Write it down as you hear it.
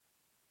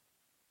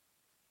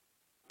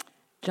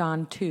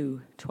John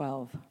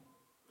 2:12.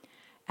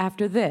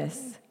 After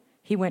this,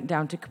 he went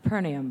down to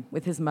Capernaum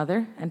with his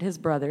mother and his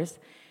brothers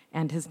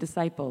and his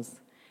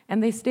disciples,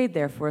 and they stayed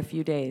there for a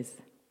few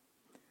days.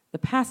 The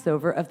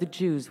Passover of the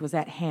Jews was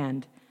at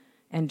hand,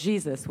 and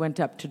Jesus went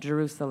up to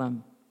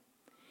Jerusalem.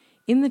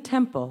 In the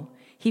temple,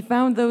 he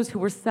found those who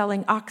were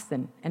selling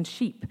oxen and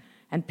sheep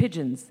and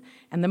pigeons,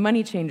 and the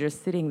money changers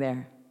sitting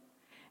there.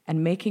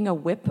 And making a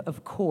whip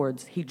of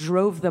cords, he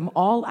drove them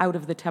all out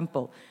of the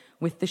temple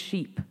with the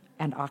sheep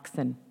and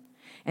oxen.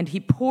 And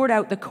he poured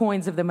out the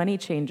coins of the money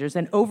changers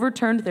and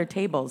overturned their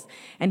tables.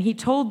 And he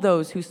told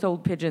those who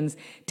sold pigeons,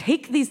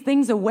 "Take these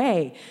things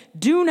away.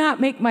 Do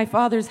not make my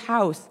Father's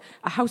house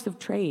a house of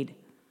trade."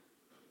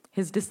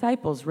 His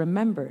disciples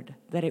remembered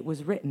that it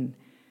was written,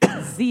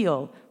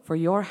 "Zeal for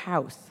your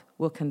house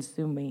will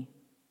consume me."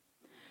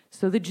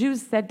 So the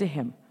Jews said to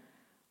him,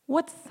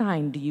 "What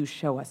sign do you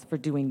show us for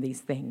doing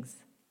these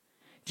things?"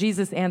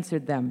 Jesus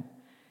answered them,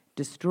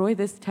 "Destroy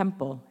this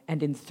temple,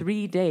 and in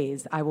 3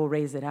 days I will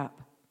raise it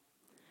up."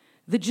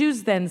 The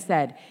Jews then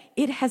said,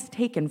 "It has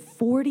taken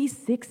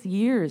 46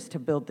 years to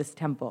build this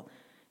temple,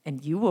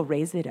 and you will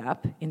raise it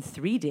up in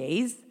 3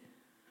 days?"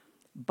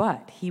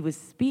 But he was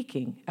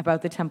speaking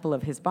about the temple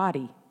of his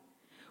body.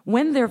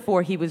 When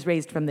therefore he was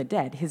raised from the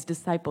dead, his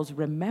disciples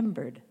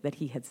remembered that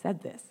he had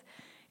said this,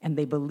 and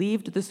they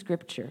believed the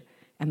scripture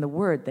and the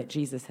word that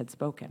Jesus had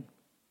spoken.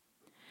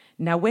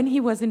 Now when he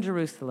was in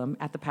Jerusalem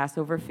at the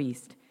Passover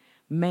feast,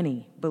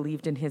 many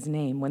believed in his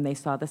name when they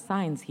saw the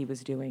signs he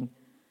was doing.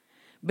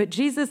 But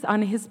Jesus,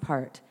 on his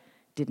part,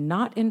 did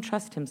not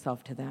entrust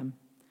himself to them,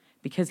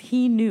 because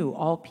he knew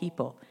all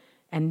people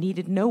and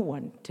needed no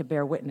one to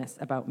bear witness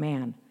about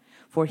man,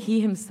 for he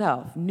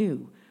himself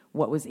knew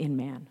what was in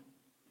man.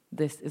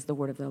 This is the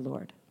word of the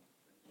Lord.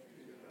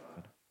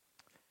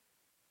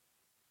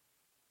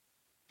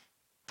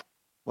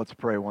 Let's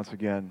pray once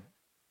again.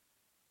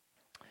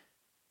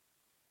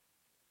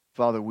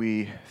 Father,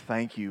 we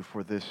thank you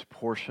for this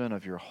portion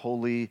of your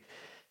holy,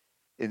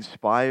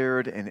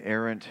 inspired, and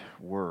inerrant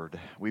word.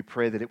 We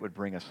pray that it would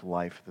bring us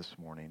life this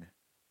morning.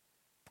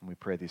 And we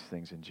pray these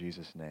things in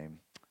Jesus' name.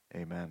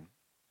 Amen.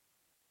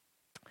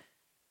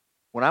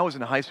 When I was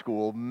in high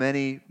school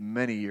many,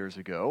 many years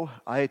ago,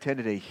 I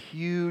attended a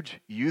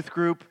huge youth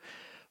group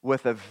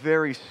with a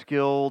very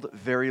skilled,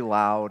 very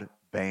loud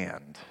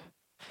band.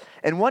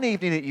 And one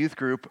evening at youth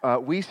group,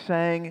 we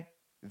sang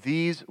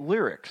these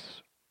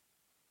lyrics.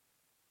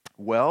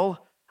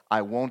 "Well,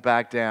 I won't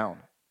back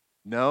down.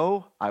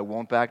 No, I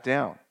won't back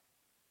down.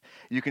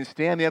 You can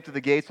stand me up to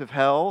the gates of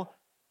hell,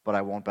 but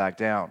I won't back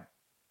down.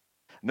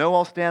 No,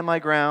 I'll stand my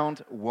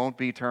ground, won't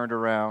be turned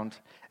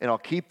around, and I'll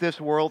keep this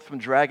world from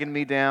dragging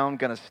me down,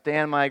 gonna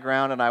stand my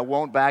ground, and I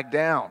won't back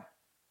down."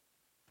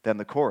 Then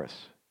the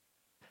chorus.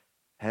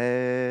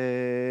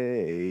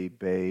 "Hey,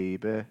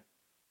 baby."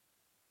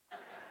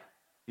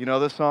 You know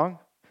this song?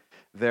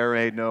 "There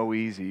ain't no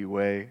easy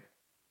way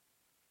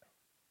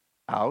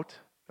out."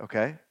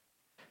 Okay?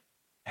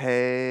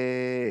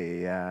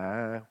 "Hey,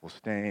 I will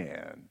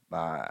stand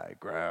my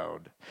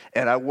ground,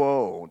 and I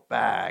won't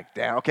back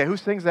down." Okay, who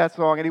sings that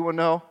song? Anyone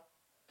know?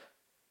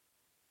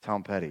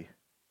 Tom Petty.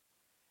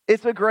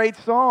 It's a great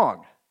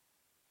song.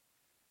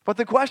 But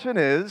the question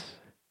is,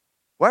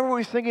 why were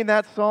we singing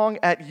that song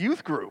at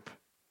youth group?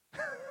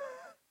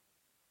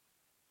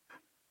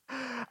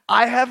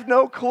 I have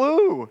no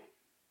clue.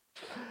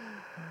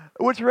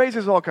 Which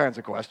raises all kinds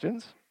of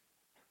questions.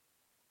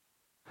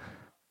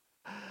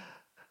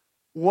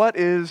 What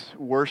is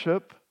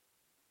worship?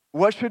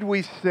 What should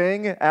we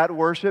sing at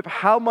worship?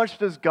 How much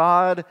does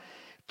God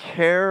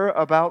care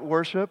about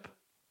worship?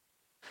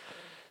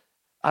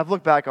 I've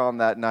looked back on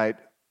that night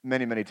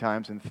many, many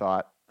times and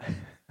thought,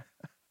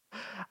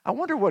 I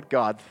wonder what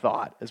God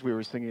thought as we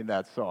were singing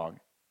that song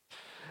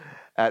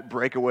at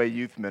Breakaway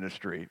Youth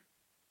Ministry.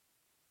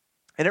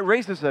 And it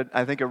raises,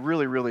 I think, a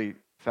really, really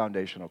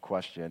foundational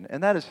question,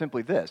 and that is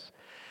simply this.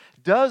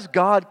 Does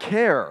God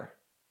care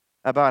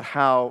about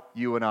how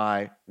you and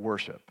I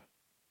worship?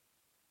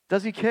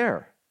 Does he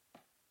care?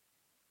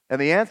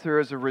 And the answer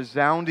is a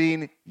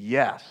resounding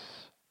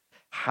yes.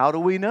 How do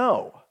we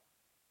know?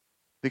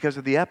 Because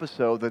of the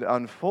episode that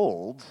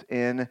unfolds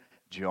in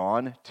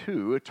John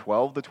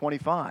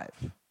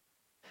 2:12-25.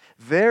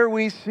 There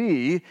we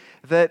see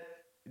that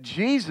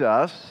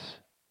Jesus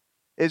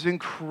is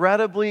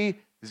incredibly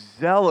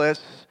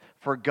zealous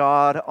for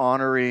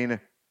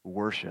God-honoring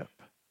worship.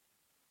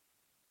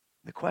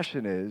 The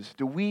question is,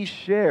 do we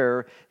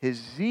share his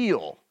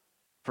zeal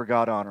for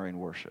God-honoring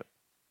worship?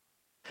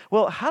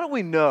 Well, how do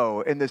we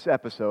know in this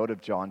episode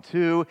of John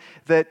 2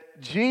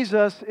 that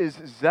Jesus is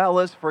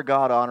zealous for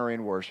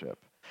God-honoring worship?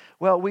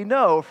 Well, we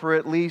know for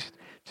at least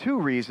two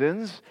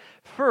reasons.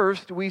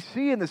 First, we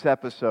see in this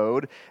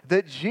episode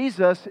that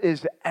Jesus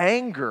is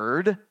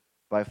angered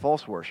by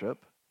false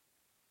worship.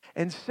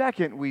 And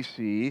second, we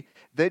see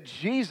that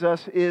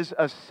Jesus is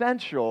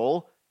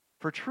essential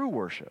for true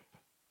worship.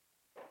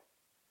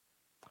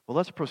 Well,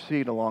 let's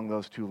proceed along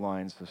those two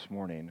lines this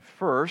morning.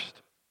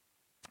 First,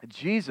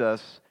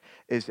 Jesus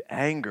is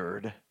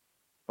angered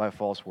by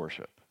false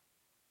worship.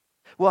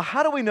 Well,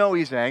 how do we know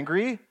he's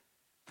angry?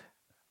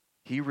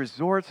 He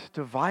resorts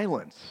to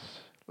violence.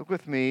 Look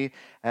with me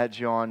at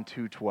John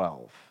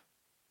 2:12.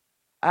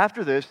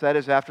 After this, that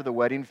is after the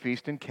wedding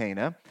feast in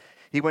Cana,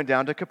 he went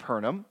down to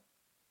Capernaum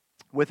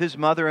with his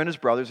mother and his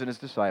brothers and his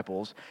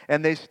disciples,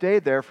 and they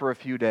stayed there for a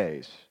few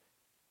days.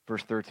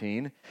 Verse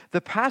 13,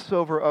 the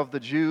Passover of the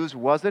Jews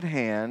was at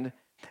hand,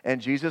 and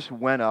Jesus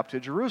went up to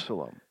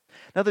Jerusalem.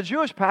 Now, the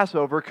Jewish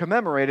Passover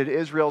commemorated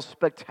Israel's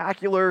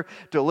spectacular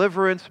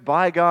deliverance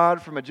by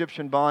God from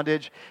Egyptian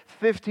bondage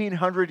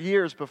 1,500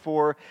 years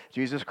before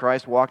Jesus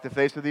Christ walked the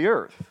face of the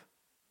earth.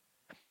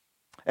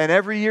 And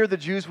every year the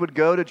Jews would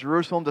go to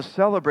Jerusalem to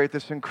celebrate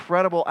this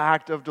incredible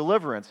act of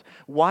deliverance.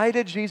 Why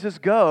did Jesus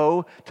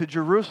go to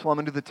Jerusalem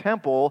and to the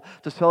temple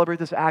to celebrate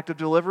this act of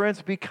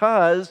deliverance?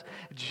 Because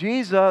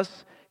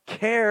Jesus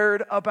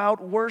cared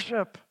about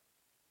worship.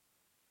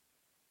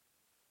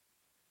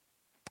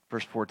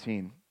 Verse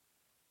 14.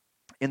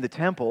 In the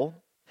temple,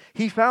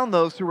 he found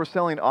those who were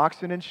selling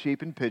oxen and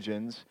sheep and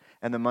pigeons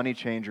and the money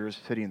changers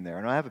sitting there.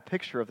 And I have a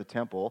picture of the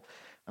temple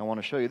I want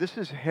to show you. This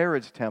is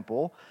Herod's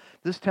temple.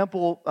 This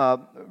temple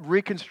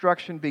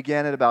reconstruction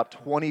began at about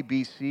 20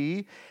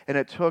 BC, and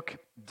it took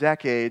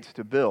decades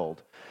to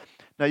build.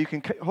 Now,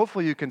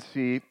 hopefully you can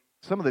see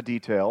some of the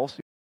details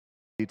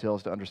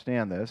to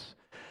understand this.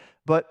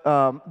 But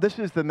this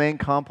is the main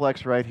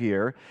complex right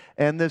here,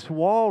 and this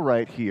wall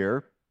right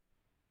here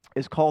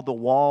is called the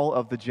Wall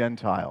of the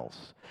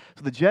Gentiles.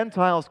 So the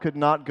Gentiles could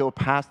not go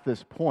past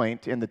this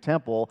point in the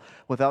temple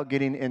without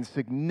getting in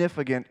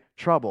significant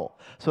trouble.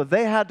 So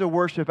they had to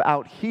worship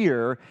out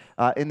here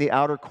in the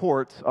outer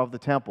courts of the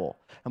temple.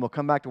 And we'll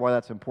come back to why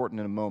that's important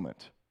in a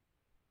moment.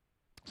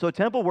 So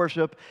temple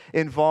worship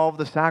involved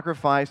the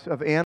sacrifice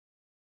of animals.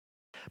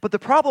 But the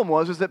problem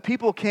was that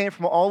people came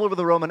from all over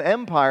the Roman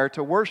Empire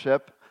to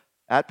worship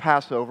at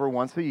Passover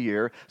once a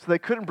year, so they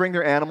couldn't bring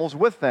their animals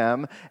with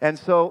them, and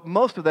so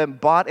most of them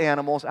bought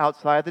animals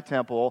outside the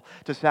temple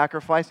to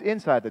sacrifice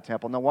inside the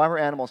temple. Now, why were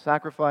animals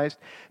sacrificed?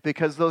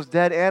 Because those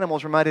dead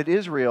animals reminded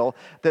Israel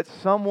that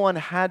someone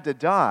had to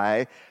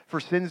die for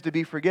sins to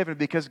be forgiven,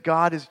 because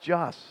God is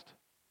just.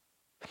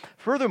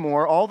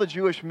 Furthermore, all the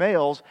Jewish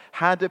males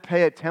had to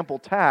pay a temple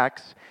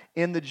tax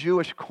in the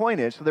Jewish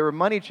coinage, so there were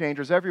money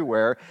changers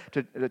everywhere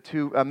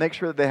to make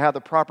sure that they had the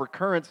proper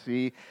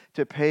currency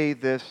to pay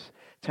this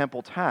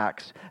temple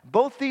tax.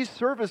 Both these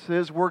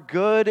services were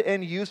good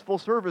and useful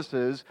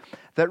services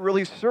that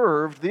really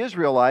served the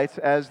Israelites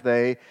as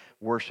they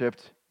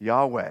worshiped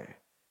Yahweh.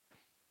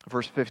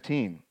 Verse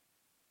 15.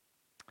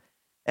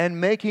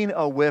 And making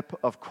a whip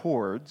of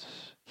cords,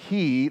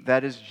 he,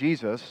 that is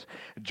Jesus,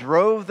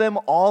 drove them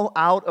all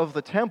out of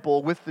the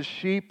temple with the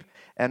sheep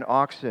and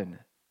oxen.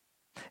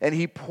 And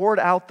he poured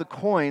out the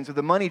coins of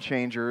the money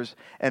changers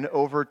and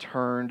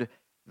overturned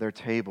their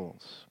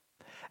tables.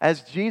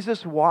 As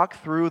Jesus walked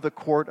through the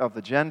court of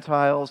the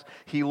Gentiles,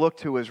 he looked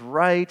to his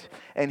right,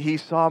 and he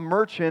saw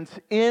merchants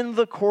in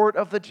the court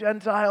of the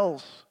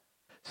Gentiles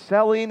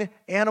selling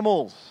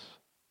animals.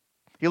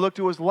 He looked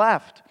to his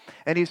left,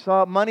 and he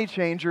saw money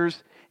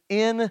changers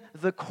in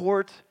the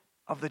court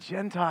of the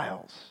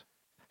Gentiles.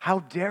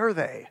 How dare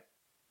they?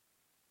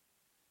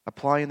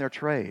 Applying their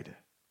trade.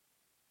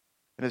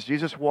 And as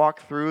Jesus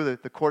walked through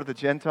the court of the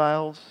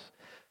Gentiles,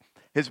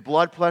 his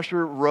blood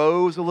pressure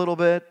rose a little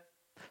bit.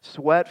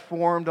 Sweat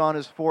formed on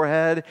his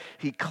forehead.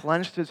 He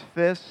clenched his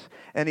fists,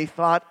 and he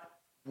thought,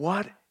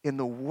 what in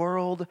the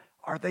world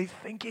are they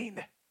thinking?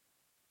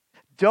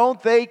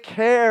 Don't they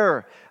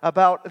care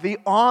about the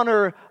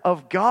honor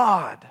of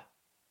God?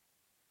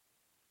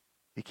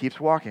 He keeps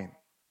walking.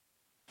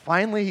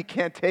 Finally, he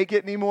can't take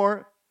it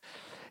anymore.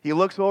 He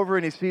looks over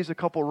and he sees a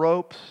couple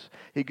ropes.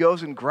 He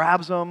goes and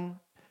grabs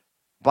them,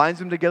 binds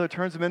them together,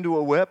 turns them into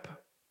a whip.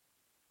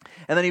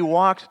 And then he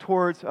walks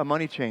towards a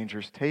money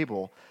changer's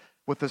table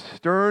with a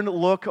stern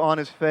look on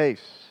his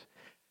face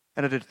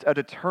and a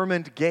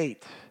determined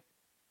gait.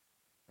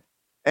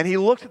 And he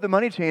looks at the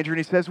money changer and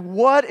he says,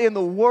 what in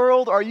the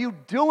world are you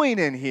doing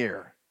in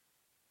here?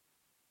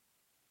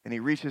 And he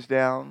reaches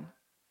down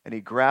and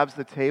he grabs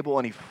the table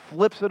and he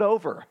flips it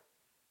over.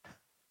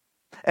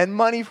 And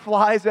money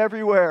flies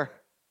everywhere.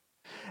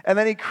 And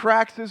then he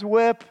cracks his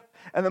whip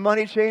and the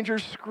money changer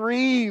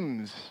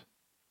screams.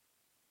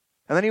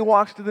 And then he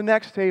walks to the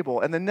next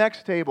table, and the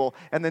next table,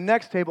 and the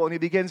next table, and he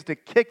begins to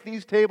kick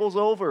these tables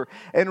over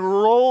and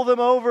roll them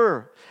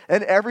over.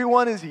 And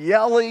everyone is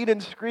yelling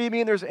and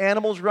screaming. There's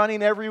animals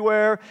running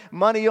everywhere,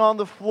 money on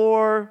the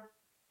floor.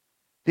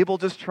 People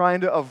just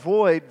trying to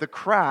avoid the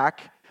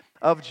crack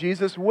of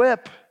Jesus'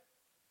 whip.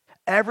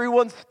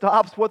 Everyone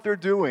stops what they're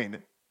doing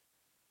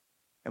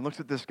and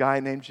looks at this guy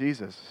named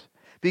Jesus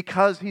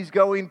because he's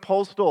going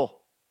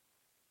postal.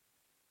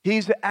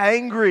 He's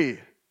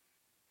angry.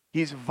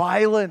 He's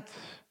violent,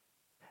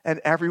 and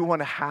everyone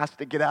has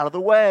to get out of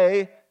the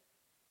way.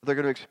 They're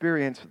going to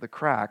experience the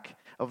crack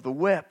of the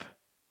whip.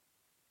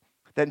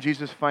 Then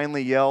Jesus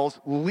finally yells,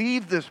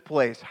 leave this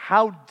place.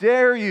 How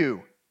dare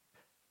you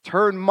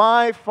turn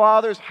my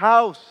Father's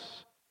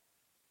house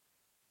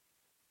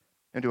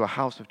into a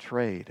house of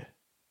trade?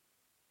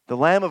 The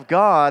Lamb of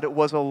God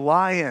was a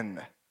lion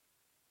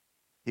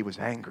He was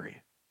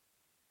angry.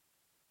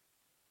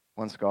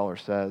 One scholar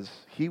says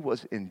he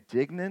was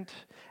indignant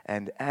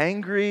and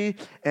angry,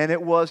 and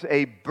it was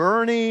a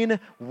burning,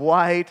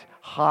 white,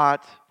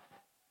 hot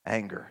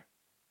anger.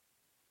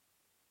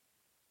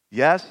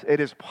 Yes, it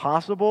is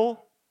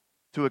possible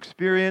to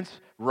experience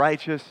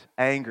righteous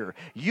anger.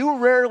 You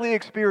rarely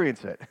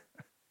experience it.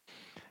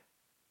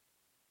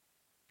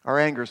 Our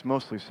anger is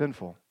mostly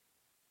sinful.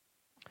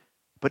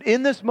 But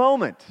in this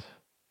moment,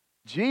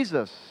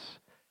 Jesus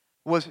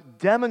was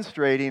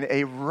demonstrating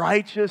a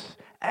righteous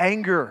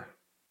anger.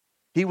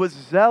 He was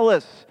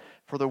zealous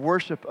for the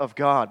worship of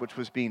God, which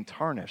was being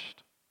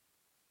tarnished.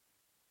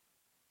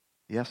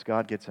 Yes,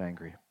 God gets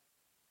angry.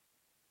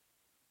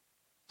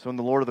 So in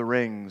The Lord of the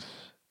Rings,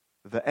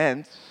 the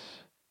Ents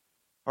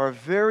are a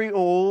very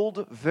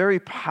old, very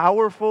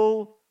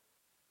powerful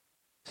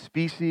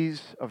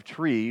species of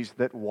trees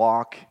that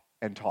walk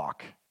and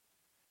talk.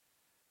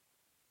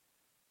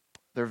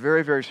 They're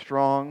very, very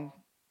strong.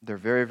 They're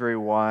very, very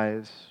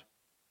wise.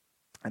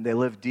 And they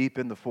live deep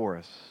in the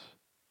forests.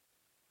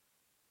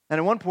 And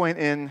at one point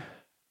in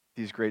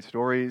these great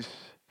stories,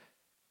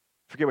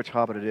 I forget which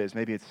hobbit it is.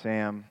 Maybe it's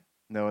Sam.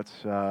 No,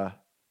 it's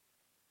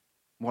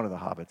one of the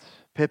hobbits.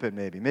 Pippin,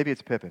 maybe. Maybe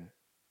it's Pippin.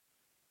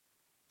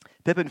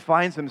 Pippin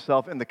finds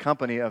himself in the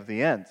company of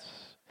the Ents.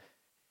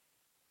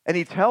 And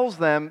he tells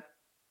them,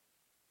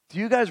 do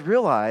you guys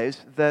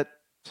realize that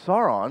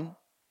Saruman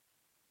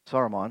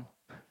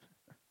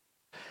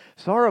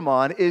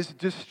is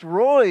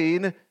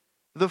destroying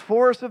the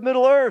forests of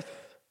Middle-earth?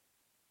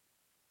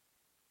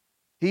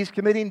 He's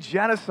committing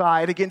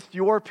genocide against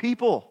your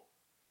people.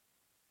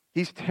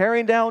 He's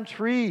tearing down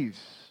trees.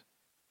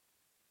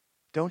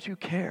 Don't you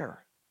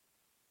care?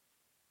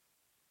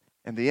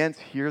 And the Ents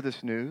hear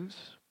this news,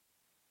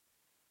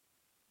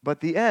 but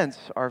the Ents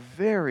are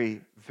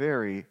very,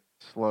 very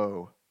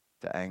slow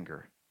to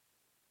anger.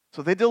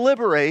 So they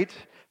deliberate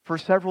for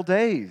several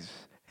days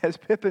as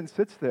Pippin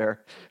sits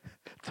there,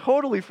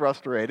 totally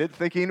frustrated,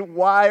 thinking,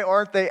 why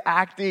aren't they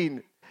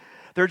acting?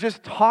 They're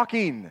just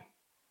talking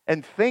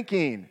and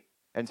thinking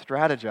and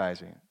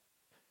strategizing.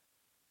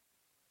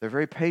 They're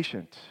very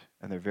patient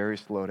and they're very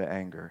slow to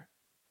anger.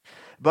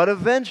 But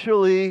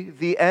eventually,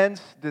 the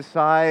Ents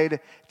decide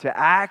to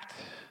act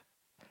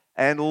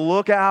and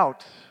look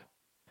out.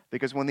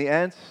 Because when the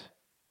Ents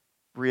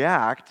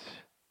react,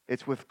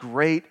 it's with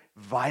great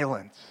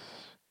violence.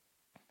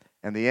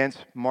 And the Ents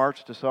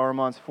march to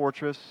Saruman's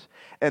fortress,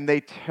 and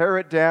they tear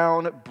it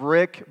down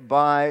brick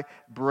by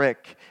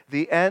brick.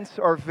 The Ents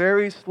are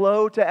very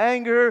slow to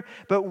anger,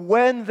 but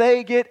when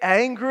they get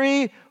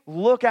angry,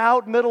 look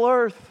out,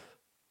 Middle-earth.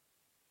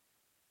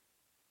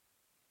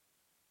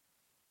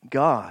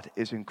 God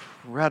is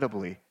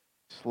incredibly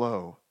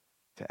slow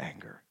to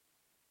anger.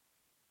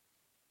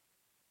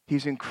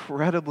 He's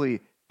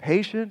incredibly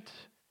patient,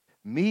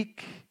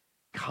 meek,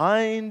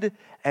 kind,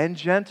 and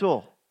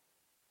gentle.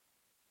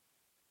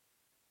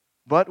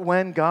 But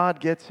when God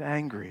gets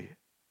angry,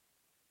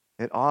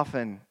 it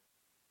often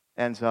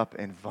ends up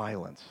in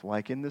violence,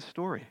 like in this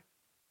story.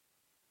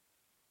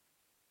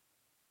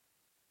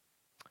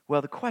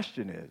 Well, the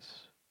question is,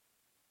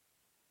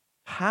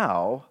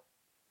 how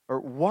or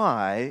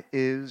why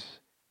is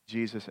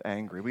Jesus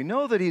angry? We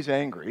know that he's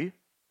angry,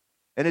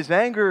 and his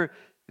anger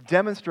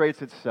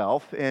demonstrates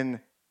itself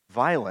in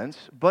violence,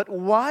 but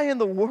why in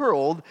the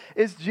world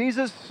is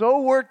Jesus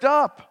so worked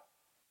up?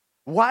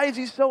 Why is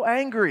he so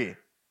angry?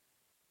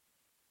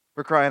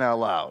 For crying out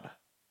loud.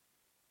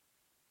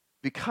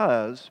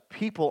 Because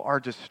people are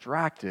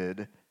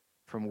distracted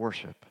from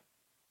worship.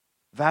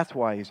 That's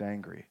why he's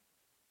angry.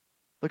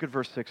 Look at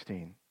verse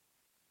 16.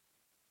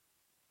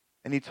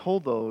 And he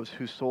told those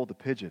who sold the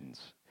pigeons,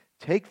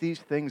 take these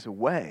things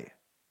away.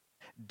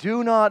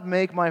 Do not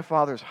make my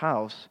Father's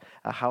house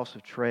a house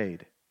of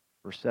trade.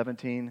 Verse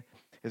 17,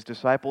 his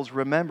disciples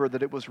remembered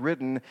that it was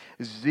written,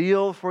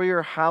 zeal for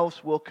your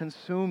house will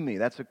consume me.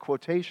 That's a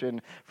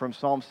quotation from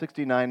Psalm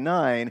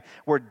 69:9,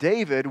 where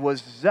David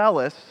was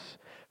zealous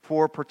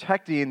for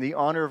protecting the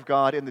honor of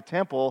God in the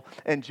temple,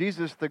 and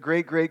Jesus, the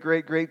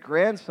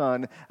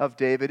great-great-great-great-grandson of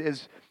David,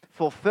 is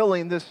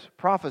fulfilling this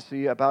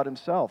prophecy about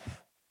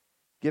himself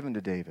given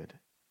to David.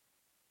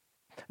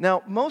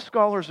 Now, most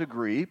scholars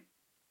agree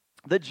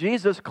that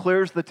Jesus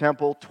clears the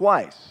temple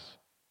twice.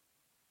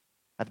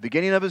 At the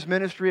beginning of his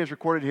ministry, as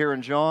recorded here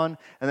in John,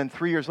 and then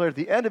 3 years later, at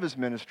the end of his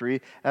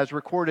ministry, as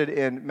recorded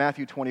in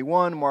Matthew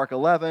 21, Mark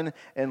 11,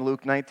 and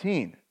Luke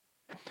 19.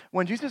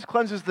 When Jesus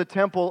cleanses the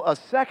temple a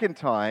second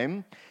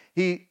time,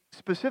 he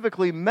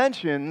specifically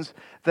mentions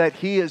that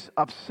he is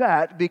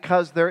upset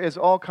because there is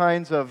all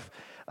kinds of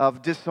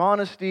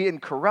dishonesty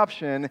and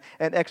corruption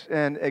and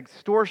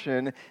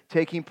extortion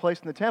taking place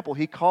in the temple.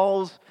 He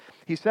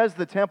says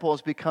the temple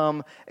has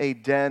become a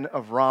den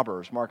of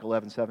robbers, Mark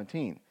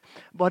 11:17.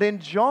 But in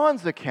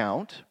John's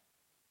account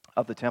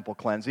of the temple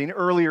cleansing,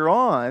 earlier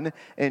on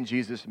in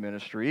Jesus'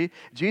 ministry,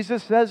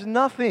 Jesus says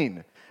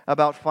nothing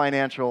about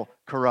financial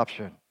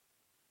corruption.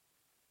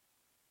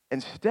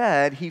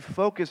 Instead, he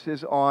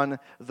focuses on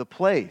the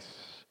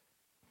place.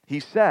 He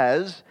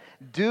says,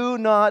 do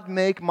not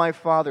make my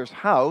Father's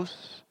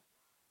house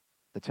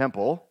The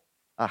temple,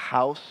 a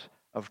house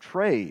of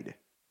trade.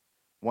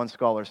 One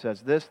scholar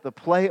says this: the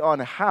play on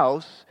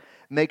house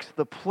makes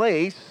the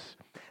place,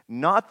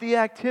 not the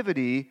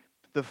activity,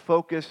 the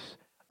focus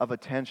of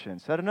attention.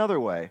 Said another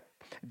way,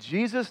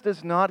 Jesus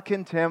does not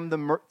condemn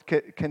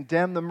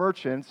the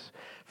merchants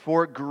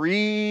for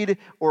greed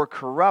or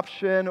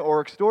corruption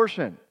or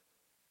extortion.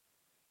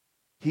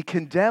 He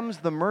condemns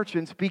the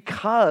merchants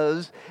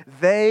because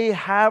they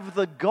have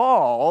the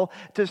gall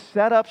to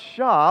set up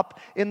shop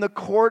in the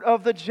court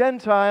of the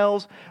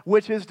Gentiles,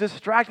 which is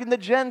distracting the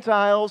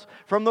Gentiles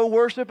from the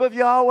worship of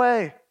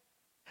Yahweh.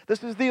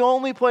 This is the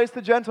only place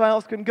the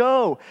Gentiles can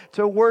go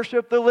to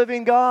worship the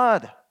living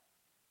God.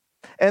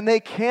 And they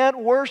can't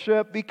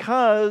worship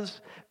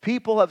because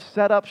people have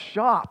set up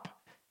shop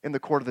in the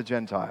court of the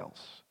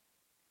Gentiles.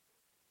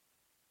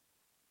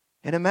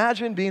 And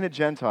imagine being a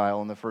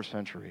Gentile in the first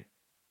century.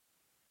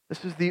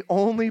 This is the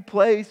only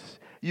place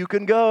you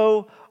can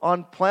go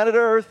on planet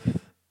Earth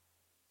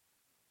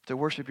to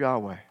worship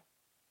Yahweh.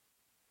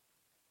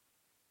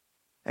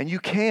 And you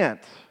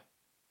can't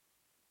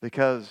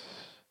because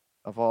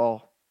of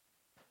all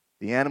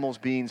the animals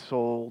being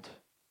sold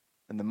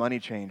and the money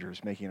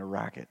changers making a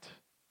racket.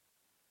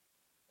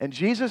 And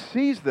Jesus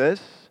sees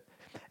this,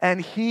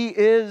 and he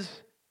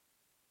is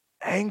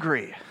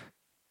angry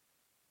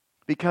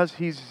because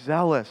he's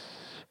zealous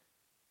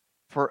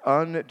for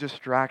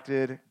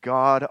undistracted,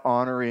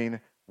 God-honoring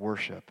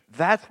worship.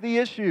 That's the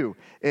issue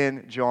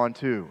in John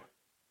 2.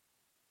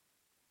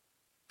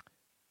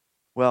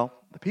 Well,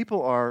 the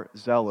people are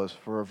zealous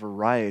for a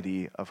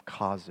variety of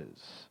causes.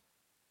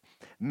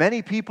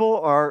 Many people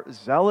are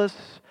zealous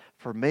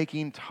for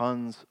making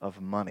tons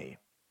of money.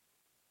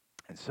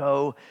 And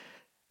so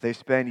they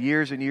spend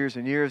years and years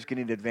and years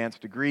getting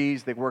advanced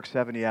degrees. They work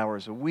 70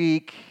 hours a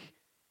week.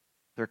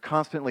 They're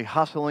constantly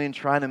hustling,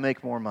 trying to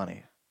make more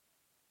money.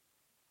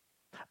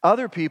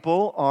 Other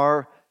people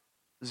are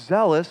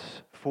zealous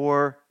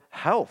for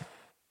health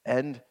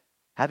and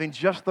having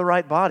just the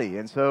right body.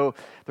 And so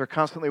they're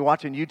constantly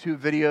watching YouTube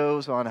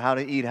videos on how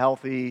to eat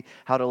healthy,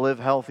 how to live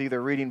healthy.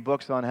 They're reading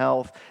books on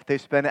health. They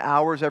spend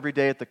hours every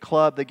day at the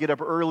club. They get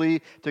up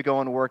early to go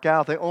and work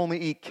out. They only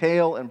eat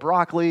kale and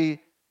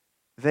broccoli.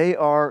 They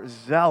are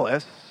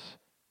zealous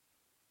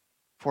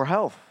for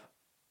health.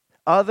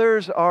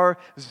 Others are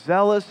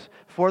zealous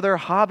for their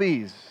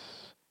hobbies.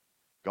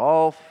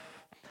 Golf,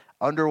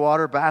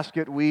 underwater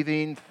basket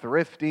weaving,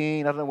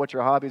 thrifting. I don't know what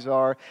your hobbies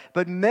are,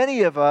 but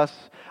many of us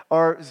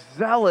are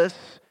zealous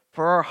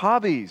for our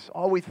hobbies.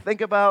 All we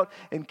think about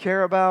and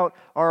care about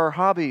are our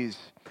hobbies.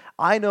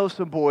 I know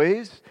some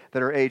boys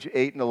that are age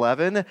 8 and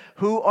 11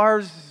 who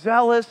are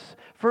zealous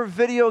for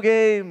video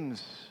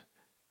games.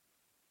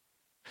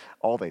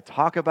 All they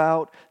talk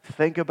about,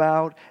 think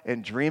about,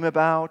 and dream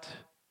about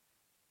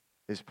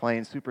is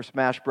playing Super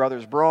Smash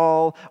Bros.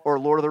 Brawl or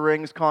Lord of the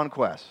Rings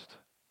Conquest.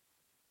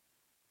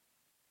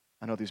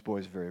 I know these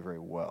boys very, very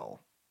well.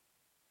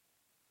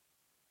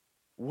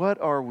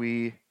 What are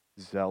we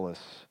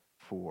zealous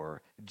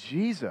for?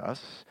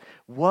 Jesus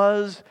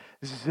was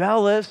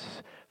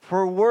zealous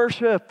for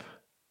worship.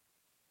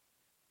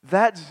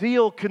 That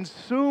zeal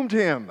consumed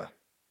him,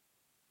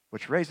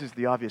 which raises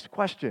the obvious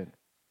question: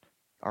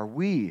 are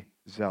we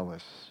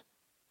zealous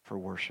for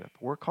worship?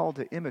 We're called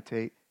to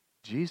imitate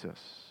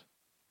Jesus.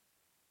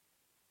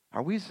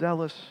 Are we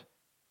zealous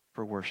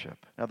for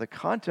worship? Now, the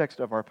context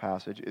of our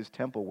passage is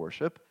temple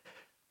worship.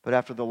 But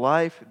after the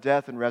life,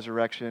 death, and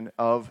resurrection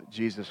of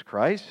Jesus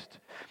Christ,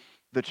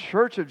 the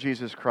church of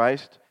Jesus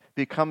Christ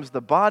becomes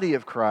the body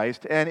of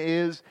Christ and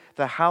is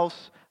the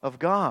house of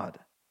God.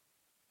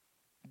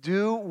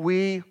 Do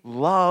we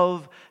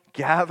love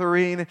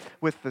gathering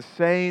with the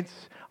saints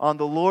on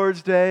the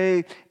Lord's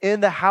Day in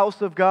the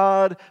house of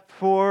God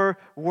for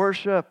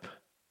worship?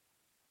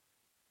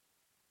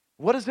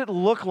 What does it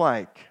look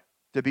like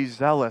to be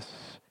zealous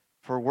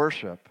for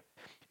worship?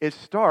 It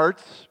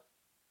starts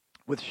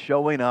with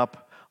showing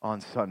up on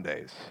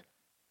Sundays.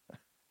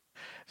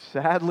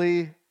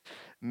 Sadly,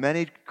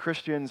 many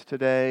Christians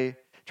today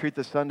treat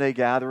the Sunday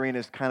gathering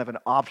as kind of an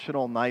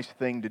optional, nice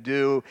thing to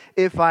do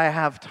if I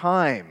have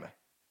time.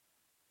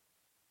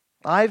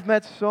 I've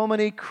met so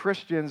many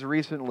Christians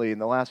recently in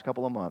the last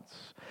couple of months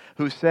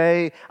who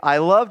say, I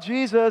love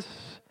Jesus,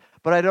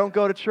 but I don't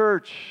go to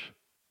church.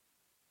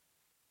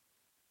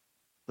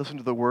 Listen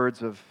to the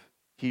words of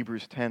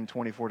Hebrews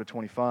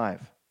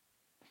 10:24-25.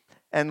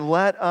 And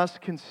let us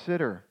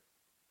consider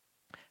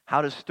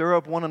how to stir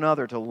up one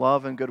another to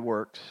love and good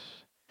works,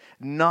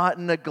 not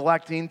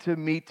neglecting to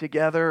meet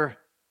together,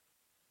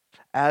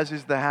 as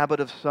is the habit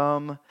of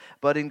some,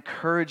 but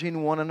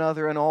encouraging one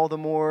another, and all the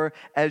more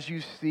as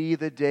you see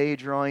the day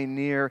drawing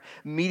near.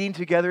 Meeting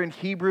together in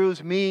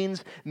Hebrews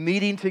means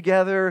meeting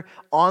together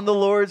on the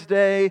Lord's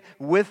Day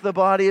with the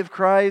body of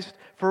Christ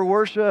for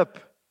worship.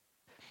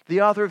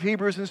 The author of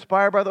Hebrews,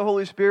 inspired by the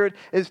Holy Spirit,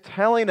 is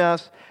telling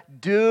us,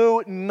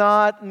 do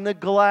not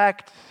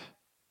neglect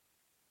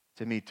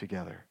to meet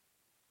together.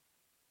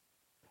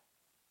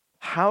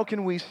 How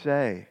can we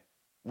say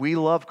we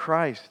love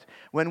Christ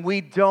when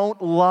we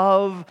don't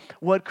love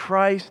what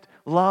Christ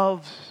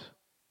loves?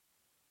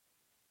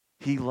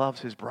 He loves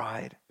his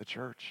bride, the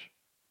church.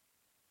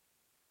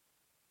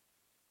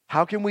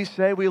 How can we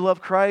say we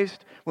love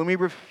Christ when we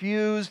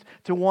refuse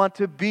to want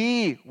to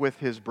be with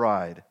his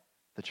bride,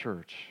 the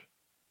church?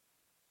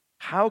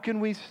 How can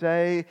we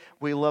say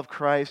we love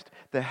Christ,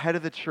 the head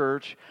of the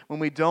church, when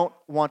we don't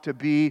want to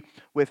be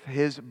with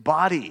his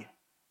body,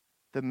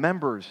 the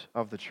members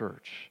of the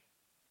church?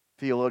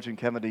 Theologian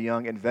Kevin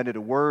DeYoung invented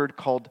a word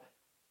called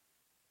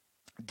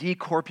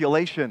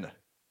decorpulation.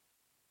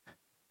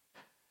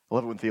 I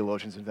love it when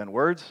theologians invent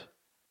words.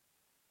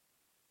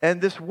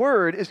 And this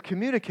word is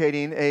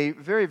communicating a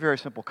very, very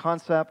simple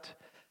concept.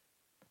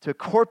 To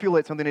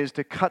corpulate something is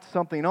to cut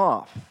something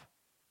off.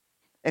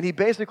 And he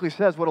basically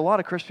says what a lot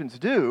of Christians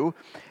do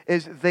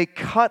is they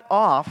cut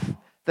off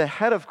the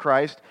head of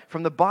Christ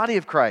from the body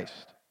of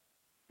Christ,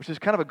 which is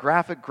kind of a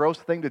graphic, gross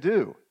thing to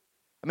do.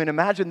 I mean,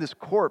 imagine this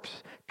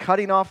corpse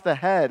cutting off the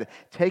head,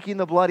 taking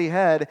the bloody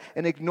head,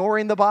 and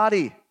ignoring the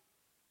body.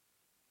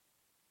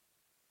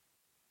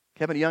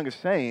 Kevin DeYoung is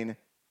saying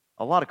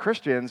a lot of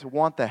Christians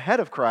want the head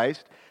of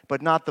Christ,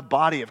 but not the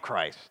body of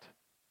Christ.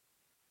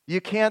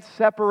 You can't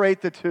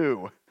separate the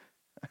two.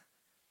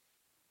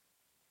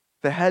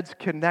 The head's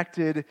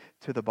connected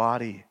to the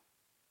body.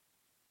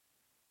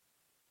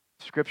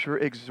 Scripture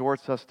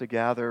exhorts us to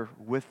gather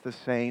with the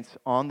saints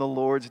on the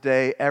Lord's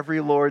Day, every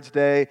Lord's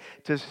Day,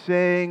 to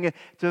sing,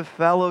 to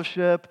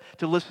fellowship,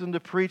 to listen to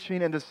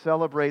preaching, and to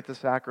celebrate the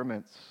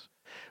sacraments.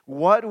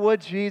 What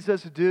would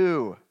Jesus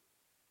do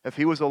if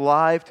he was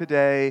alive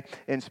today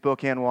in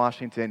Spokane,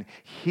 Washington?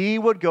 He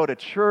would go to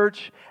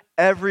church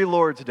every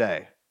Lord's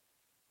Day.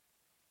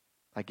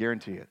 I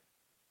guarantee it.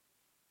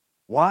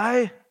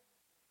 Why?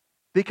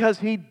 Because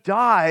he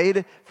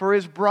died for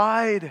his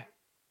bride.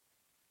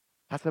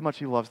 That's how much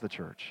he loves the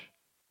church.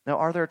 Now,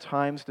 are there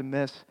times to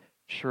miss?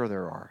 Sure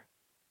there are.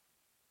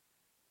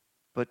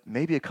 But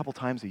maybe a couple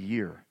times a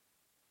year.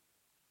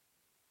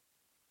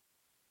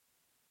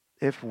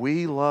 If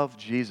we love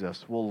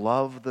Jesus, we'll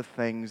love the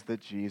things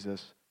that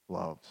Jesus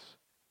loves.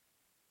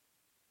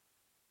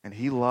 And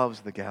he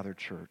loves the gathered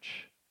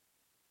church.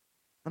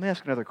 Let me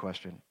ask another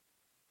question.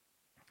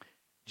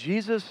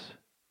 Jesus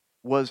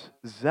was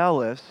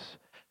zealous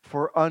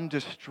for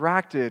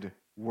undistracted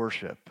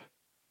worship.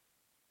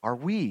 Are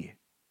we?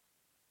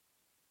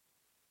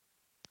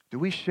 Do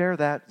we share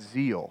that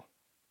zeal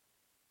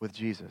with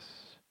Jesus?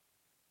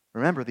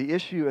 Remember, the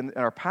issue in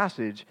our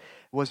passage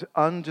was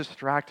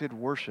undistracted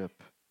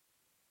worship.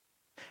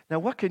 Now,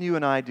 what can you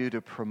and I do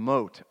to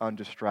promote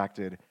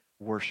undistracted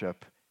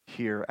worship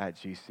here at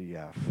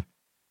GCF?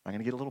 I'm going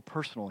to get a little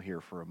personal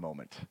here for a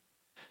moment.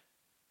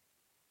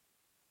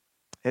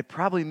 It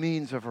probably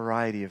means a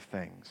variety of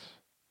things.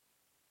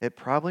 It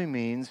probably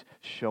means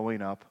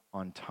showing up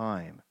on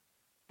time.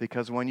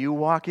 Because when you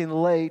walk in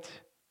late,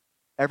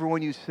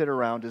 everyone you sit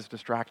around is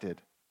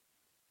distracted.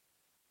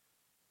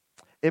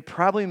 It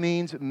probably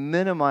means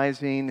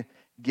minimizing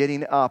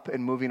getting up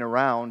and moving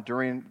around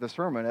during the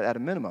sermon at a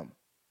minimum.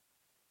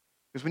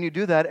 Because when you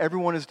do that,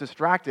 everyone is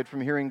distracted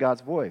from hearing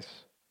God's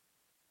voice.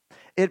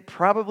 It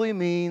probably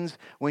means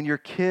when your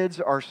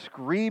kids are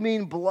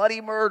screaming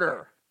bloody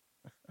murder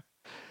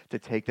to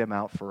take them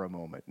out for a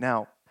moment.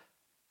 Now,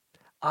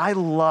 I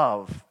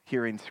love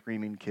hearing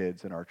screaming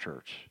kids in our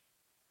church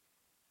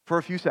for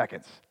a few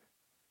seconds.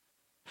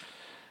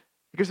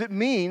 Because it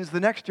means the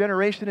next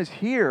generation is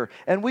here,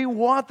 and we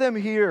want them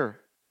here.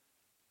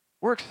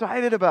 We're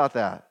excited about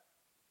that.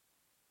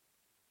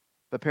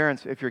 But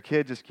parents, if your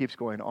kid just keeps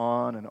going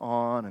on and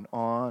on and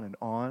on and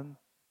on,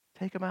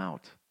 take them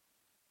out.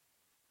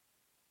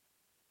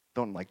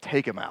 Don't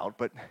take them out,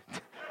 but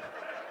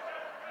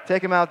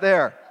take them out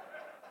there.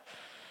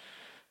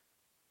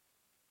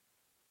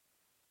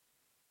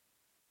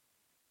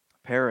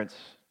 Parents,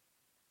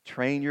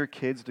 train your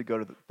kids to go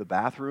to the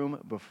bathroom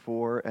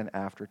before and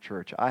after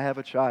church. I have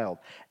a child.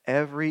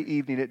 Every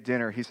evening at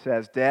dinner, he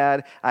says,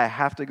 "Dad, I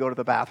have to go to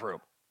the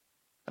bathroom."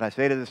 And I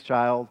say to this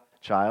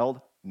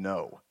child,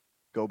 no.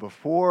 Go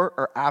before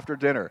or after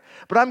dinner.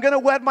 But I'm going to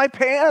wet my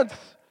pants.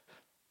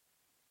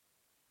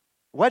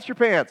 Wet your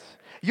pants.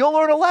 You'll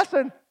learn a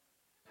lesson.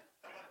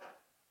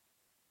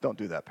 Don't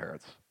do that,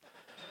 parents.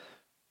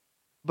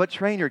 But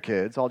train your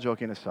kids, all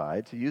joking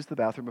aside, to use the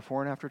bathroom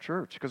before and after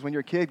church. Because when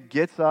your kid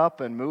gets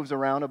up and moves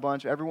around a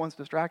bunch, everyone's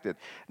distracted.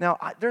 Now,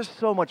 there's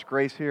so much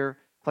grace here.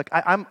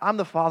 I'm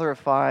the father of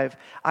 5.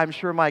 I'm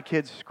sure my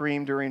kids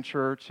screamed during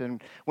church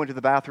and went to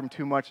the bathroom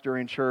too much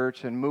during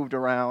church and moved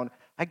around.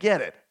 I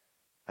get it.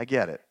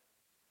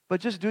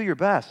 But just do your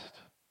best.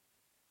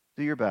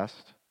 Do your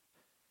best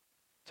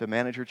to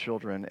manage your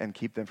children and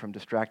keep them from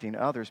distracting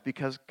others,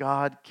 because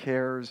God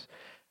cares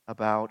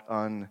about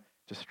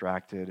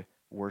undistracted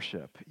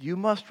worship. You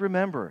must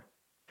remember,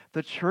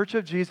 the Church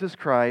of Jesus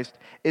Christ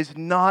is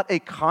not a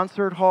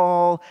concert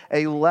hall,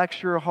 a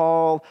lecture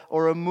hall,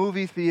 or a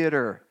movie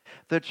theater.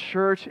 The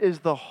church is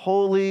the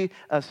holy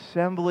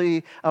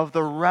assembly of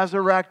the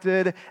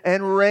resurrected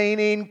and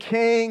reigning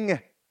King.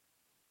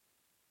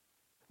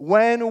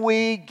 When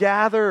we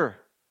gather,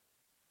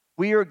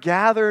 we are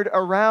gathered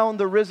around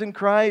the risen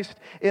Christ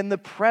in the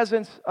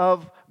presence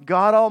of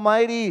God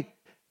Almighty.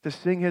 to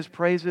sing his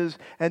praises,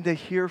 and to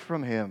hear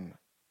from him.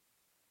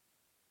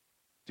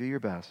 Do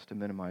your best to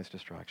minimize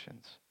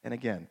distractions. And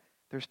again,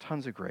 there's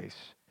tons of grace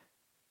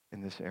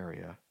in this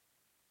area.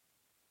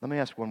 Let me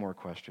ask one more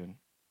question.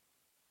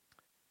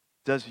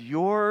 Does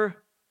your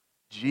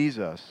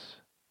Jesus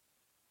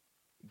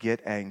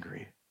get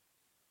angry?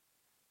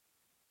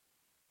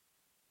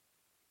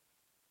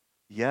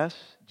 Yes,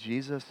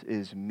 Jesus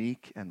is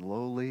meek and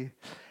lowly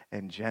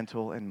and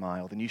gentle and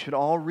mild. And you should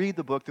all read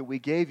the book that we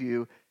gave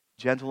you,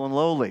 Gentle and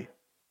Lowly.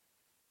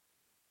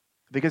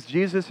 Because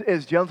Jesus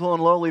is gentle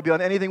and lowly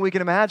beyond anything we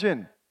can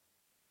imagine.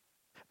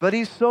 But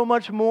he's so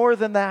much more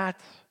than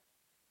that.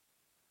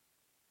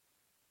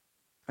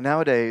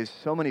 Nowadays,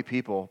 so many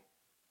people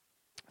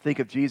think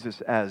of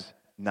Jesus as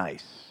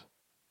nice.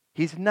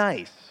 He's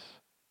nice.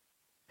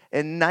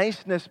 And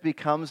niceness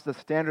becomes the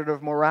standard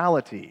of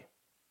morality.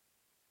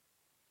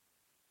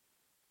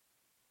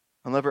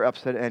 He'll never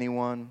upset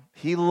anyone.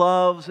 He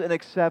loves and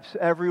accepts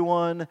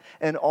everyone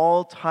and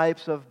all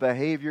types of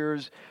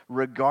behaviors,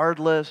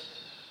 regardless.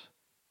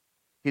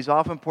 He's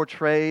often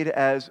portrayed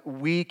as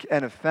weak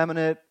and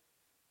effeminate.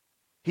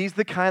 He's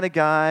the kind of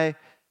guy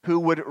who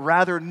would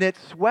rather knit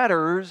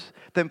sweaters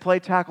than play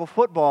tackle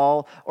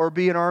football or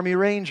be an Army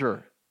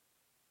Ranger.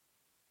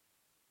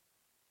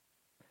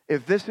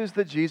 If this is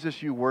the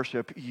Jesus you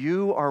worship,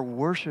 you are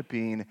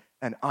worshiping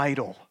an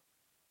idol,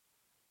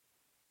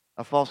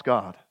 a false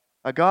god,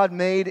 a god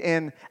made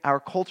in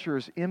our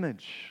culture's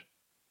image.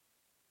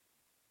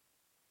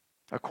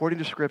 According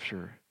to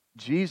Scripture,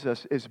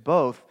 Jesus is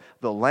both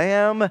the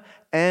lamb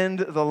and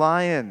the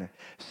lion.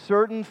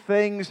 Certain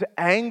things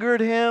angered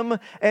him,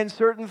 and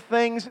certain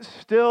things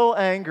still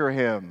anger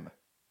him.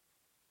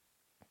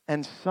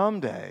 And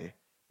someday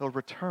he'll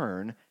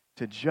return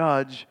to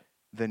judge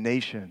the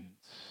nations.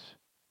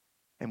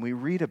 And we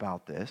read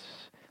about this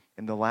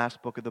in the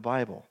last book of the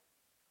Bible,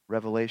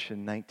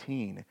 Revelation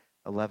 19,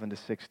 11 to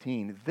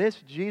 16.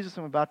 This Jesus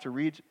I'm about to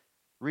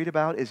read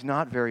about is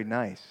not very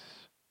nice.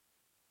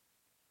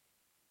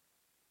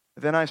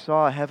 Then I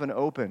saw heaven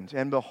opened,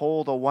 and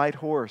behold, a white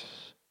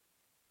horse.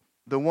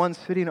 The one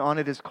sitting on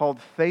it is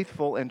called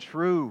Faithful and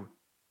True,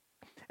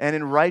 and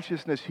in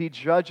righteousness he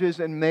judges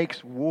and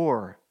makes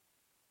war.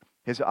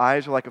 His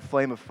eyes are like a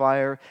flame of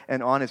fire,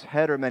 and on his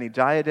head are many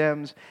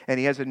diadems, and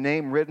he has a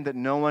name written that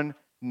no one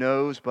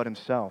knows but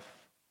himself.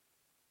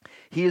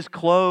 He is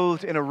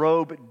clothed in a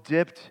robe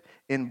dipped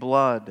in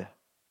blood,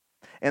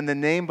 and the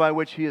name by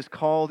which he is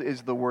called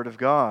is the Word of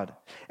God.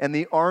 And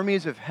the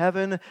armies of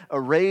heaven,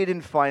 arrayed in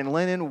fine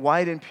linen,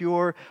 white and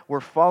pure, were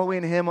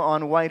following him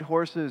on white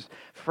horses.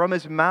 From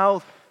his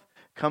mouth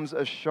comes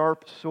a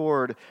sharp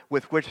sword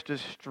with which to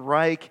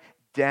strike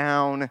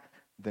down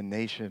the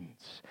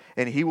nations.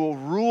 And he will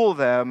rule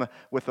them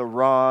with a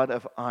rod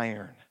of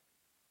iron.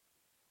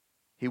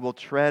 He will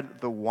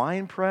tread the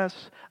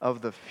winepress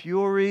of the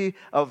fury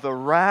of the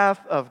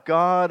wrath of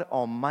God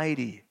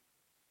Almighty.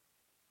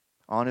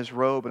 On his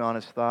robe and on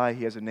his thigh,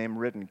 he has a name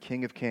written,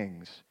 King of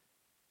Kings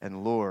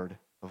and Lord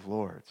of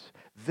Lords.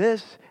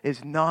 This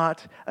is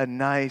not a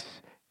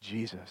nice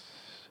Jesus.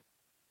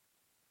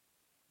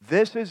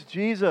 This is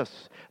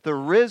Jesus, the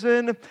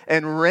risen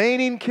and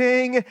reigning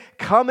King,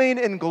 coming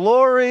in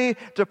glory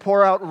to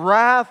pour out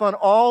wrath on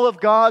all of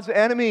God's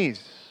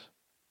enemies.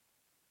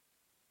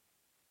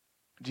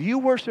 Do you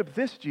worship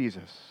this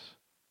Jesus?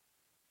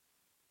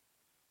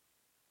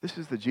 This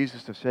is the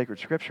Jesus of sacred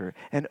Scripture.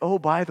 And oh,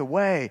 by the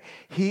way,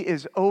 he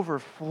is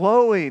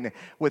overflowing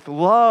with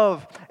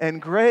love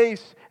and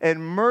grace and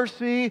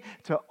mercy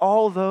to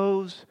all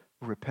those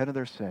who repent of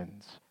their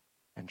sins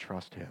and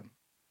trust him.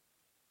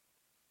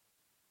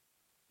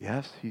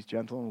 Yes, he's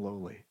gentle and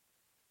lowly,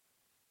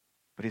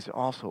 but he's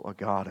also a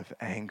God of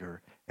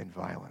anger and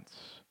violence.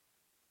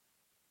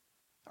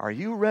 Are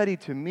you ready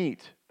to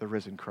meet the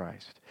risen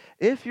Christ?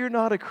 If you're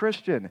not a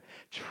Christian,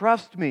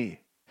 trust me,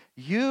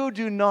 you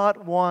do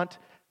not want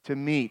to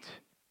meet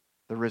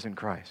the risen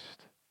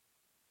Christ.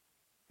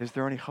 Is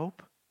there any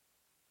hope?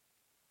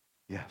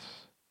 Yes.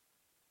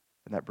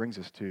 And that brings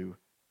us to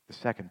the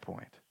second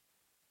point.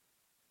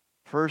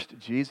 First,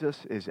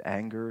 Jesus is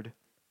angered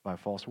by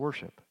false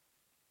worship.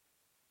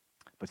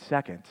 But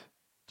second,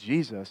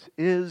 Jesus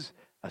is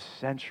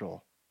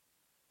essential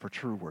for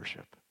true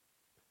worship.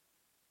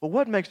 Well,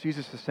 what makes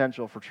Jesus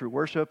essential for true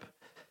worship?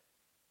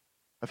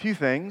 A few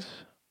things.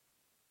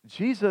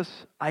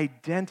 Jesus'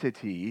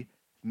 identity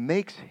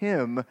makes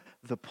him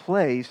the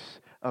place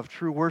of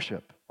true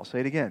worship. I'll say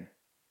it again.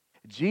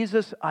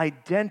 Jesus'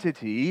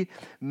 identity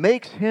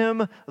makes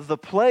him the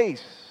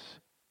place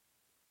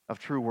of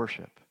true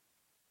worship.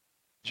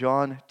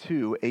 John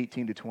 2,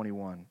 18 to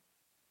 21.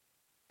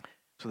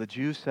 So the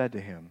Jews said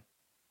to him,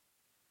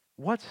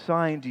 "What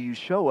sign do you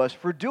show us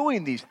for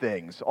doing these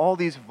things? All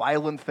these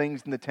violent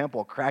things in the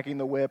temple, cracking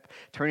the whip,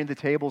 turning the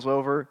tables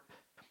over?"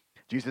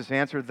 Jesus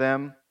answered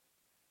them,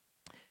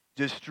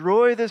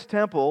 "Destroy this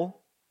temple,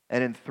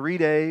 and in 3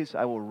 days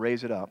I will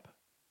raise it up."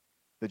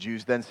 The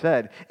Jews then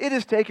said, "It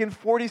has taken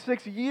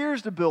 46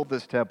 years to build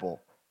this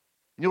temple,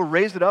 and you'll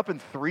raise it up in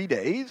 3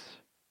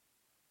 days?"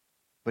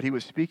 But he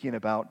was speaking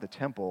about the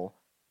temple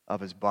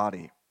of his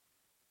body.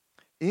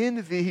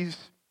 in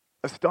these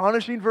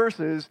astonishing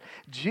verses,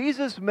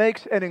 Jesus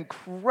makes an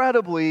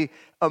incredibly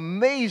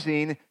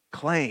amazing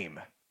claim.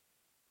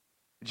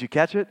 Did you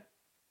catch it?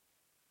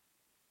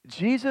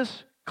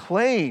 Jesus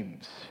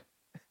claims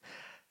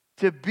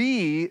to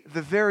be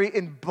the very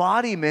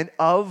embodiment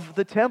of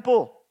the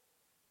temple.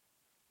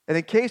 And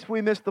in case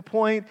we missed the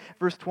point,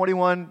 verse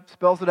 21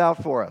 spells it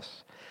out for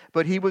us.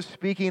 But he was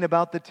speaking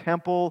about the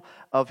temple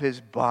of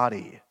his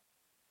body.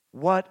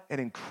 What an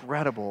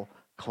incredible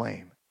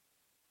claim.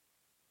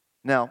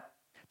 Now,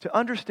 to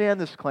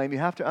understand this claim, you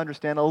have to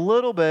understand a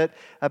little bit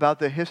about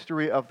the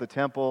history of the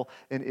temple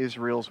in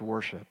Israel's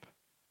worship.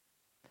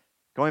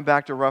 Going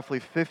back to roughly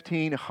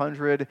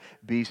 1500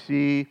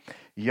 BC,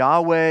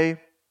 Yahweh,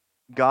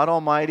 God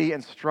Almighty,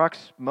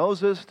 instructs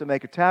Moses to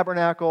make a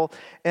tabernacle,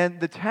 and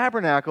the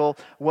tabernacle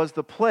was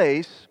the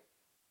place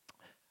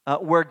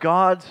where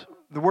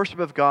the worship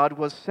of God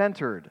was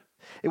centered.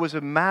 It was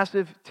a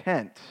massive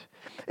tent.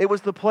 It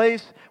was the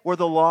place where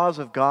the laws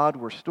of God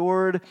were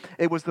stored.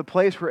 It was the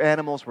place where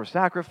animals were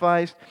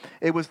sacrificed.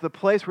 It was the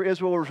place where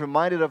Israel was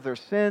reminded of their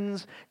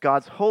sins,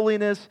 God's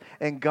holiness,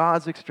 and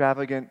God's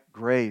extravagant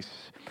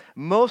grace.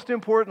 Most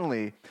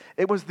importantly,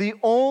 it was the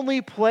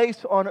only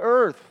place on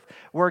earth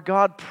where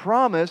God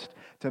promised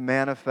to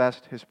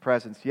manifest his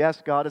presence.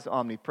 Yes, God is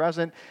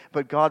omnipresent,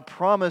 but God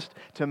promised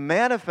to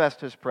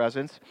manifest his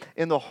presence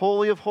in the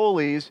Holy of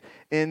Holies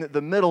in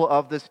the middle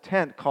of this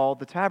tent called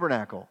the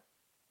tabernacle.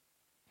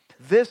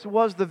 This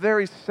was the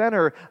very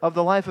center of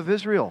the life of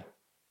Israel.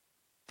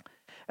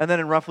 And then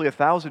in roughly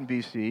 1000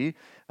 BC,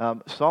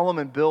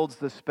 Solomon builds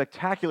this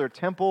spectacular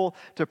temple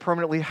to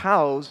permanently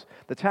house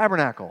the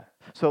tabernacle.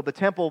 So the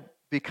temple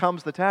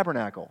becomes the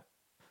tabernacle.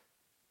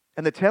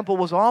 And the temple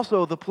was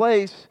also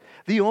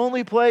the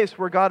only place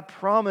where God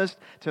promised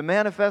to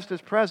manifest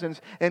his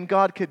presence. And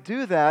God could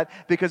do that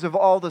because of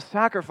all the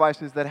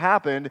sacrifices that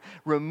happened,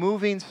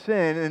 removing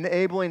sin,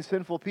 enabling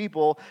sinful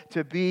people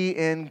to be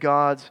in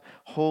God's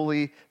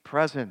holy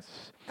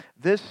presence.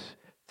 This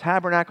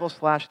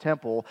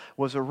tabernacle/temple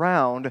was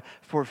around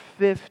for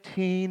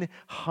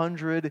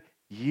 1,500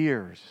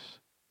 years.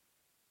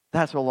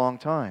 That's a long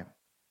time.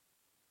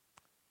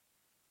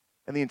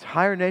 And the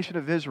entire nation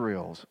of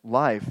Israel's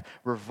life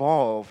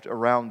revolved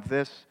around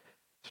this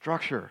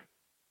structure.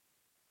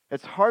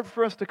 It's hard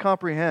for us to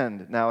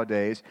comprehend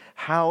nowadays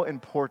how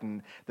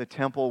important the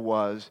temple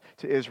was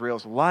to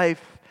Israel's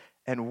life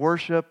and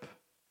worship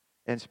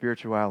and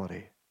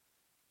spirituality.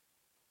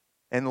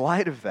 In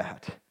light of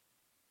that,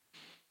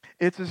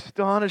 it's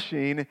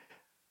astonishing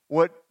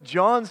what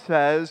John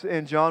says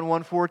in John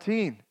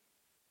 1:14.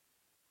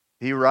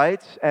 He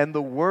writes, "And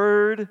the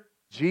Word,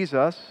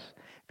 Jesus,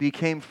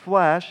 became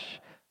flesh,"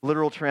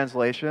 literal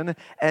translation,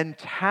 "and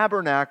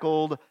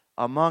tabernacled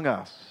among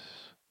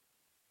us.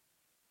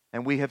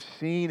 And we have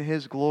seen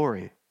his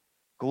glory,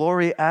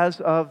 glory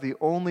as of the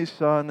only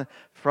Son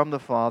from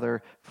the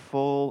Father,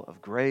 full of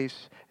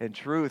grace and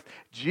truth."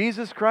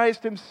 Jesus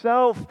Christ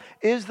himself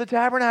is the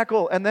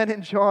tabernacle. And then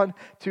in John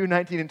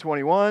 2:19 and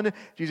 21,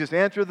 Jesus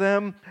answered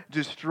them,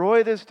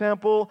 "Destroy this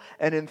temple,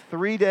 and in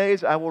 3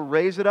 days I will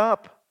raise it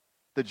up."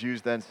 The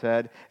Jews then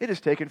said, "It has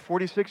taken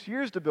 46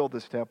 years to build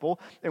this temple,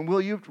 and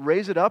will you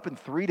raise it up in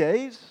 3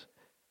 days?"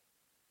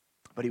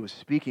 But he was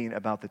speaking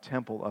about the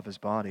temple of his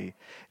body.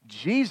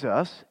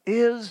 Jesus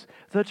is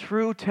the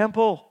true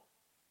temple.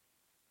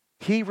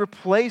 He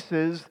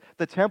replaces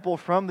the temple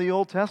from the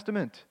Old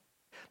Testament.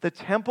 The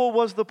temple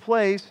was the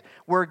place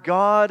where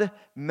God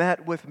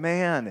met with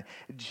man.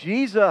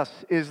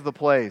 Jesus is the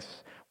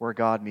place where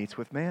God meets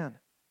with man.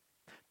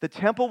 The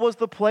temple was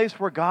the place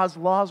where God's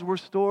laws were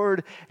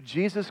stored.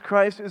 Jesus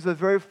Christ is the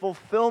very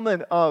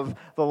fulfillment of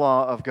the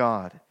law of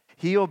God.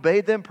 He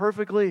obeyed them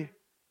perfectly.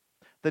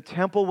 The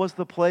temple was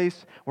the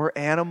place where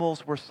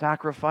animals were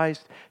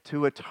sacrificed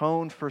to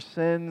atone for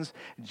sins.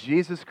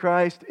 Jesus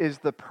Christ is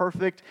the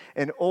perfect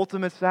and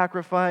ultimate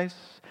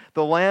sacrifice,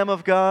 the Lamb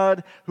of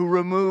God who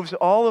removes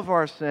all of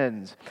our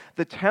sins.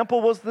 The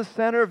temple was the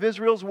center of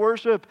Israel's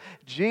worship.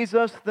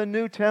 Jesus, the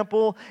new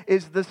temple,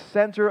 is the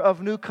center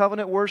of new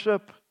covenant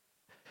worship.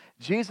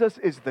 Jesus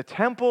is the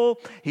temple,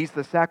 he's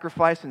the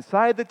sacrifice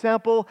inside the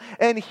temple,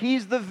 and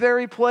he's the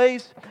very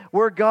place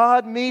where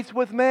God meets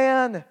with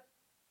man.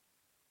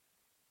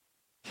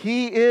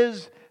 He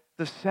is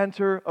the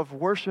center of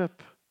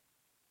worship.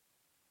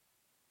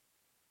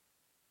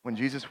 When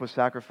Jesus was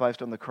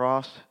sacrificed on the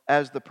cross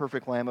as the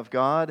perfect Lamb of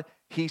God,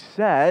 he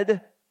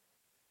said,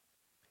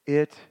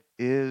 "It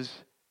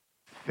is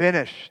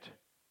finished."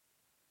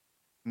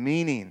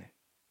 Meaning,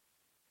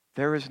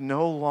 there is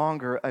no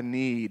longer a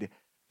need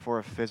for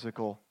a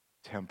physical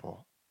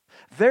temple.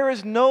 There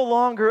is no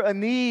longer a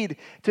need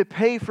to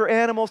pay for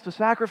animals to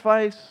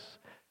sacrifice.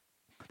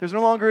 There's no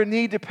longer a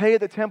need to pay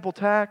the temple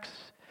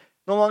tax.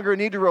 No longer a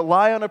need to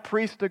rely on a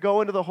priest to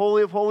go into the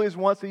Holy of Holies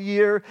once a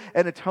year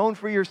and atone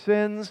for your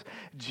sins.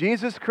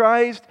 Jesus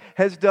Christ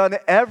has done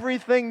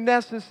everything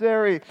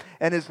necessary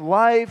in his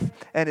life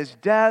and his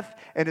death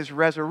and his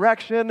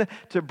resurrection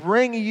to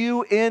bring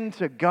you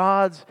into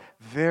God's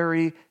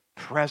very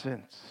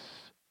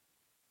presence.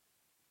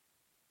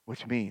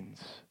 Which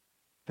means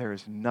there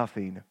is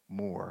nothing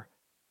more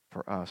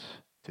for us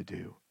to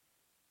do.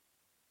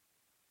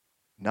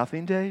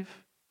 Nothing, Dave?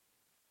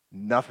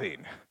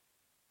 Nothing.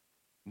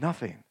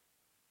 Nothing.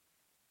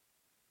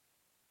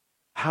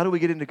 How do we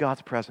get into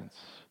God's presence?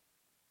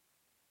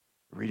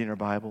 Reading our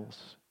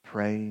Bibles,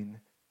 praying,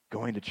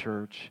 going to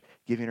church,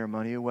 giving our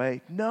money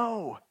away?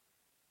 No.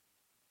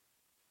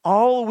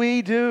 All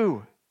we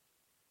do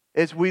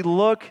is we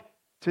look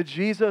to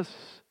Jesus,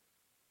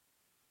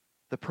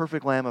 the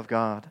perfect Lamb of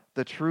God,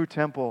 the true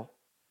temple,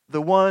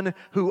 the one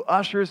who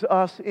ushers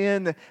us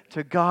in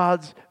to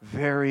God's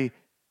very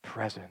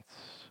presence.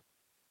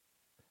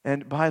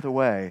 And by the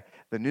way,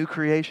 the new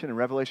creation in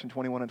Revelation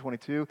 21 and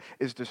 22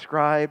 is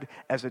described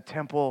as a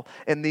temple,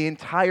 and the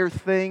entire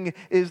thing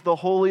is the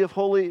Holy of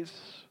Holies.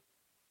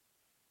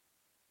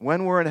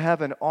 When we're in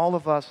heaven, all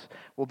of us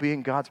will be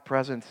in God's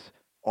presence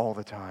all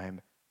the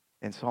time.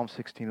 And Psalm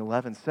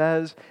 16:11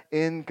 says,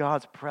 in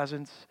God's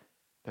presence,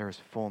 there is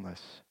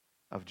fullness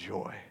of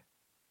joy.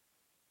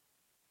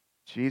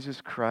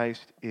 Jesus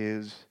Christ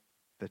is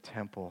the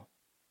temple.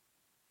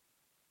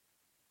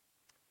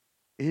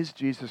 Is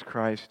Jesus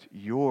Christ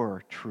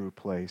your true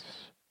place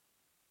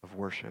of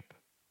worship?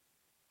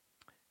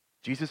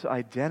 Jesus'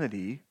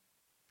 identity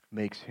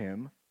makes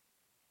him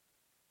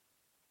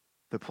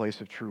the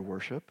place of true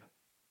worship.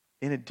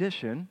 In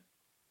addition,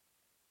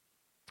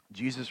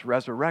 Jesus'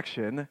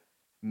 resurrection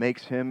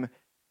makes him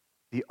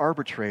the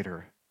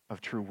arbitrator of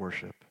true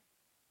worship.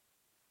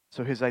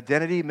 So his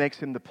identity makes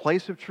him the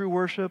place of true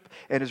worship,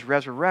 and his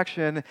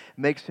resurrection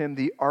makes him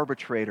the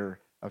arbitrator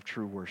of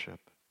true worship.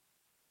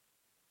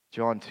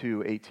 John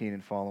 2:18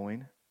 and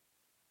following.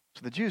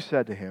 So the Jews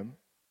said to him,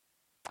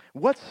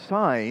 what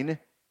sign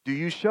do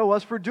you show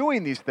us for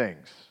doing these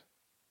things?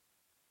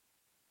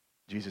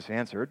 Jesus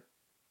answered,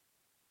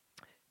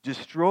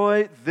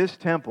 destroy this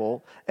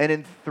temple, and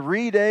in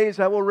 3 days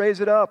I will raise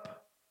it up.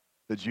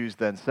 The Jews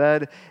then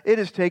said, it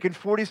has taken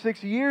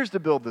 46 years to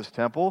build this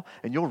temple,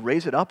 and you'll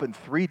raise it up in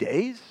 3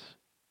 days?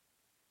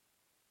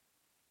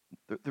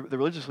 The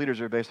religious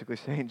leaders are basically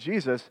saying,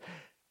 Jesus,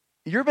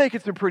 you're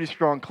making some pretty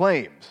strong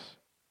claims.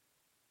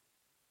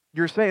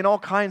 You're saying all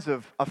kinds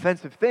of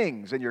offensive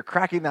things, and you're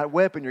cracking that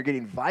whip, and you're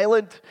getting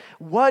violent.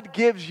 What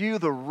gives you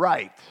the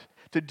right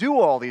to do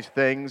all these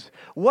things?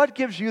 What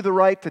gives you the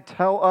right to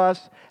tell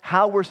us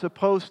how we're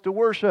supposed to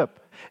worship?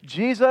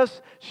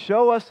 Jesus,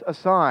 show us a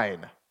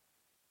sign.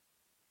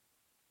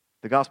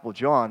 The Gospel of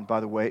John, by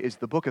the way, is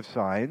the book of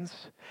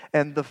signs,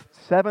 and the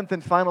seventh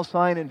and final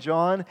sign in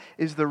John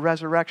is the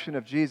resurrection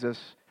of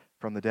Jesus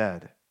from the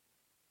dead.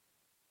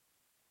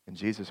 And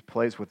Jesus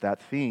plays with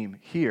that theme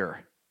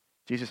here.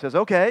 Jesus says,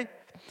 okay,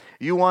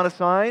 you want a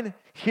sign?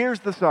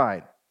 Here's the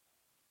sign.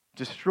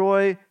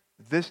 Destroy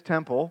this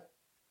temple,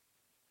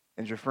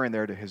 and he's referring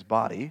there to his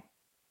body,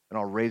 and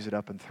I'll raise it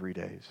up in 3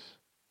 days.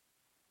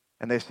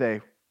 And they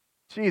say,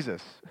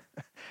 Jesus,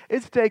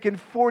 it's taken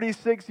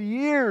 46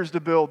 years to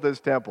build this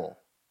temple.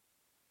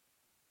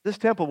 This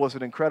temple was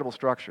an incredible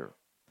structure.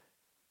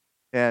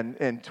 And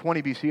in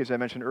 20 BC, as I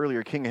mentioned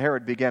earlier, King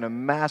Herod began a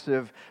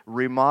massive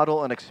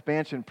remodel and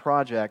expansion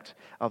project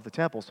of the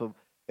temple. So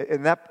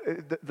and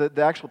the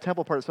actual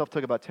temple part itself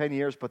took about 10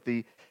 years, but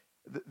the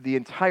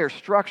entire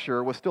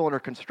structure was still under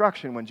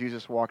construction when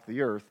Jesus walked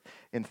the earth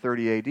in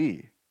 30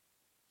 AD.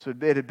 So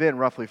it had been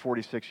roughly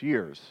 46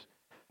 years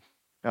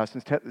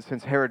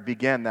since Herod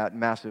began that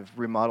massive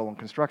remodel and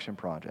construction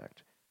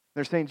project.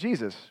 They're saying,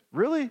 Jesus,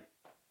 really?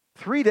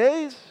 3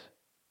 days?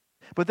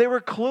 But they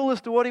were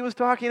clueless to what he was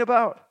talking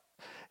about.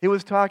 He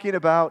was talking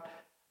about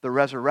the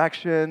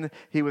resurrection.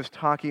 He was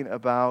talking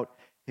about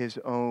his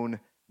own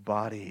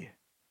body.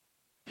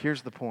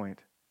 Here's the point.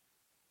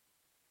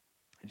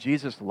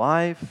 Jesus'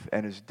 life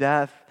and his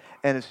death,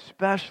 and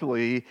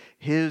especially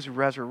his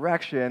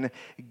resurrection,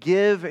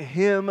 give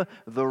him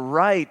the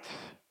right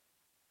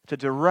to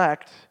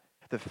direct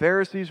the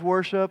Pharisees'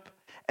 worship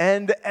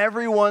and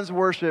everyone's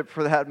worship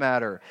for that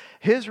matter.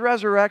 His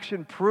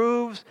resurrection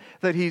proves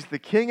that he's the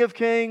King of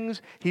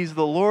Kings, he's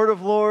the Lord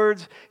of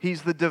Lords,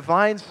 he's the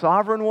divine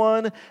sovereign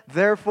one.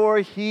 Therefore,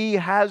 he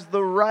has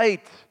the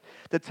right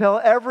to tell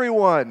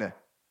everyone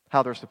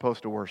how they're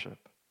supposed to worship.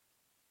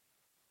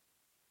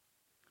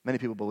 Many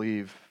people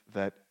believe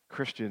that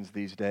Christians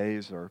these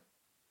days are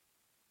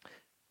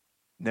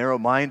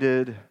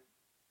narrow-minded,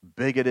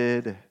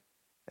 bigoted,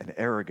 and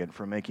arrogant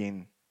for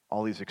making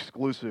all these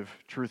exclusive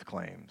truth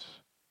claims.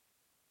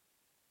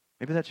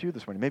 Maybe that's you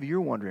this morning. Maybe you're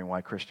wondering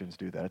why Christians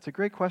do that. It's a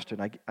great question.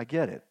 I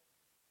get it.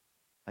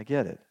 I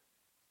get it.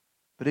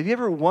 But have you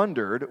ever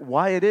wondered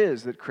why it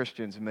is that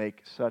Christians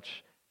make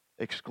such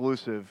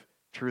exclusive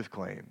truth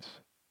claims?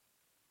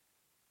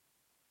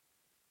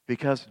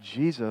 Because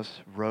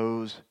Jesus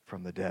rose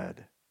from the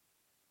dead.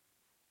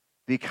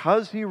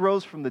 Because he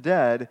rose from the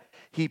dead,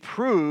 he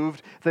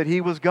proved that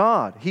he was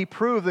God. He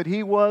proved that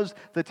he was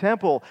the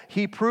temple.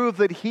 He proved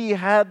that he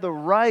had the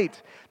right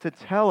to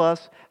tell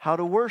us how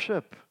to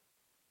worship.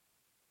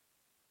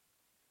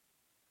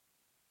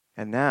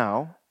 And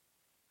now,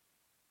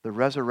 the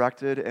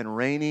resurrected and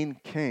reigning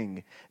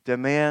King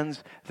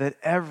demands that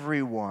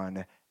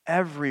everyone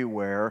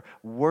everywhere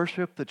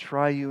worship the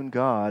triune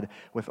God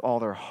with all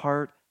their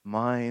heart,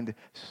 mind,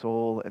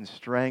 soul, and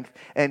strength.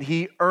 And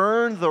he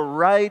earned the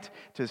right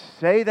to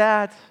say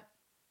that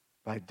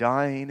by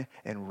dying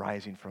and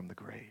rising from the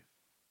grave.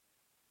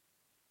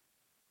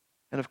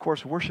 And of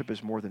course, worship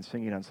is more than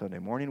singing on Sunday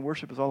morning.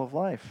 Worship is all of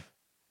life.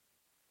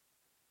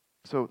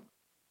 So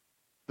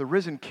the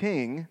risen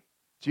King,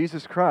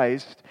 Jesus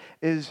Christ,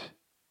 is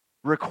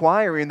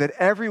requiring that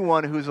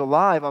everyone who's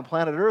alive on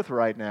planet Earth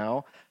right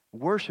now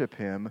worship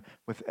him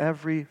with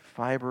every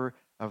fiber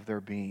of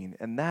their being.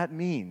 And that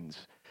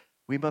means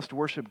we must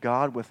worship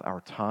God with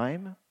our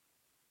time,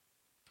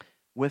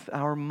 with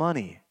our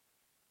money,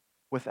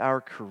 with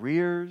our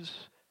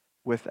careers,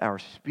 with our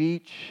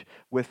speech,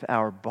 with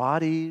our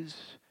bodies,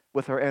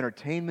 with our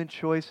entertainment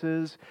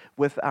choices,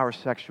 with our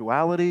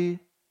sexuality.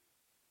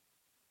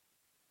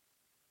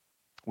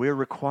 We are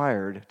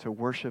required to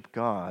worship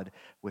God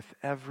with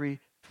every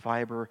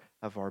fiber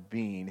of our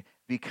being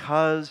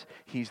because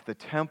he's the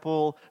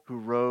temple who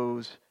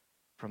rose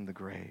from the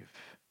grave.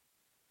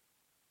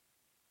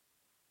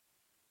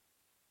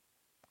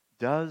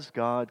 Does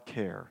God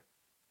care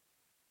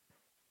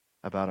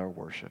about our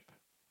worship?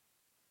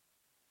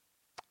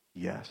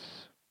 Yes.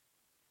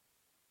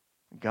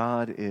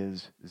 God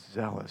is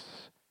zealous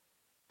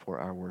for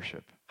our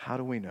worship. How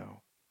do we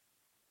know?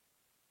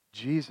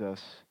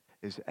 Jesus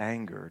is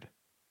angered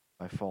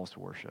by false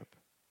worship.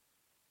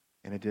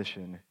 In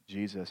addition,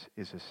 Jesus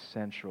is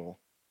essential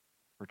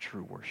for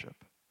true worship.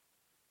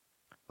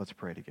 Let's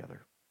pray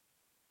together.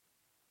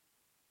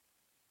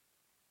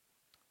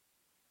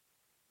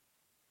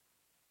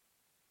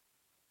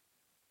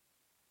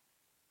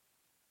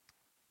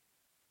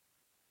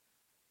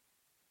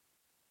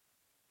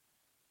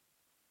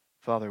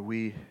 Father,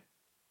 we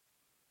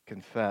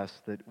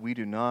confess that we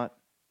do not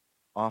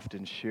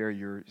often share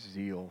your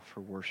zeal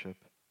for worship.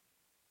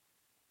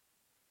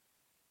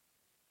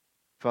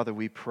 Father,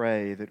 we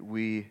pray that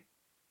we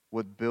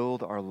would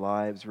build our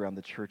lives around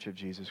the church of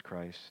Jesus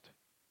Christ.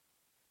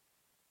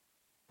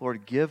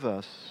 Lord, give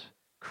us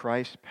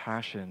Christ's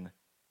passion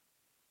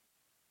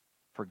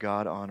for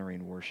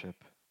God-honoring worship.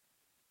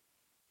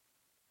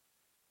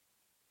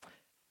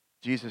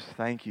 Jesus,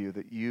 thank you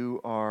that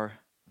you are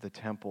the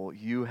temple.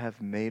 You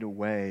have made a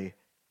way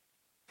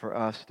for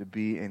us to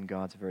be in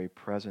God's very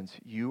presence.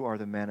 You are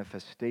the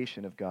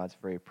manifestation of God's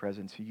very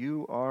presence.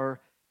 You are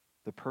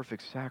the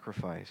perfect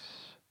sacrifice.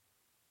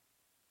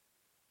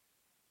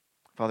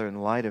 Father,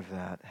 in light of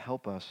that,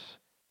 help us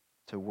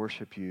to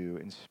worship you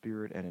in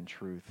spirit and in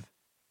truth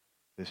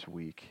this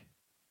week.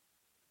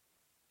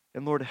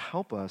 And Lord,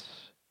 help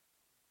us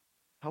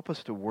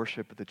to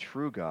worship the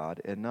true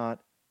God and not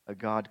a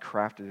God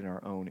crafted in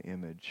our own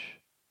image,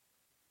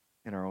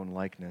 in our own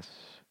likeness.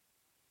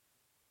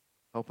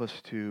 Help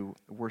us to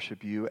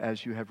worship you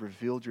as you have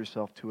revealed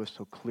yourself to us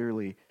so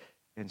clearly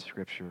in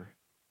Scripture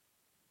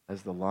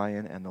as the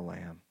Lion and the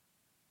Lamb.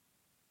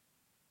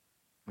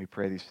 We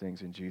pray these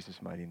things in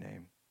Jesus' mighty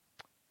name.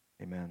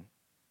 Amen.